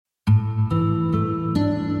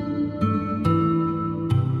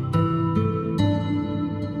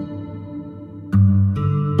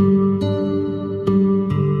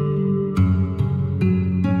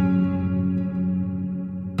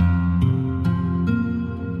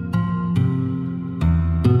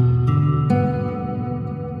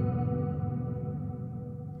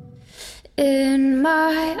In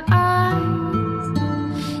my eyes,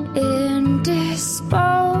 indisposed,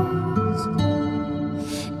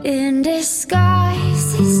 in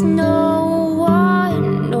disguise, no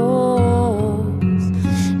one knows.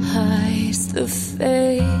 Hides the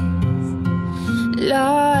face,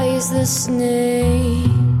 lies the snake.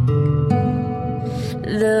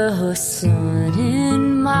 The sun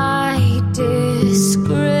in my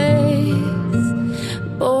disgrace,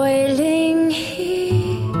 boiling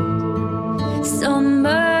heat,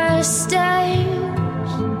 summer stains.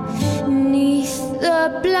 Neath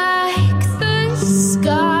the black, the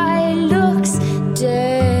sky looks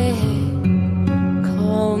dead.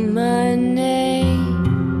 Call my name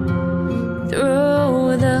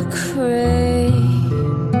through the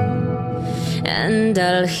crane, and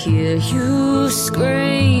I'll hear you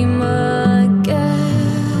scream again.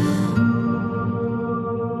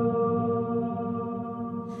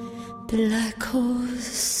 Black hole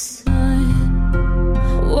sun,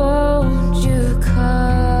 won't you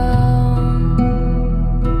come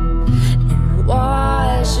and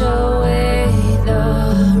wash away the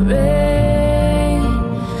rain?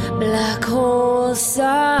 Black hole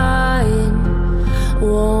sun,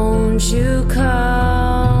 won't you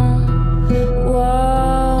come?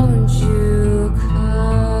 Won't you come?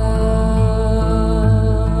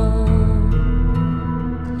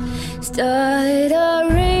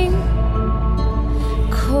 Stuttering,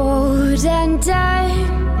 cold and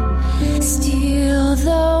damp, steal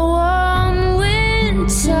the warm wind,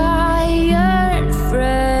 tired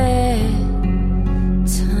friend.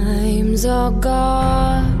 Times are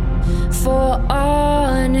gone for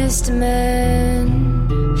honest men,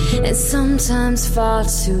 and sometimes far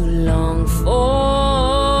too long for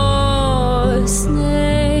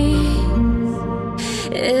snakes.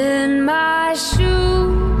 In my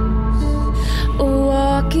shoes,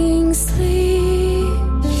 walking sleep.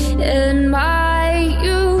 In my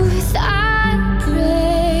youth, I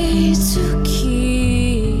pray to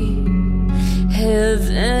keep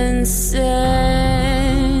heaven sent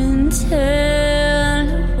hell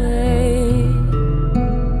away.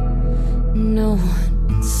 No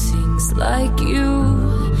one sings like you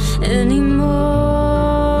anymore.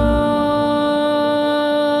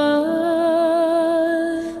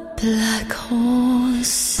 Black hole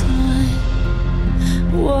sun,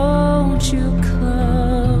 won't you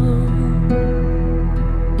come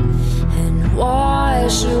and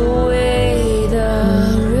wash away the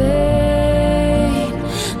rain?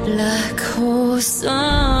 Black hole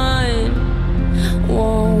sun,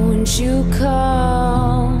 won't you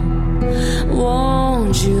come?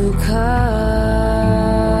 Won't you come?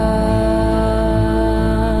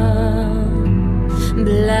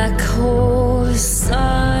 Black hole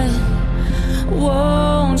sun,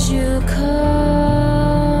 won't you come?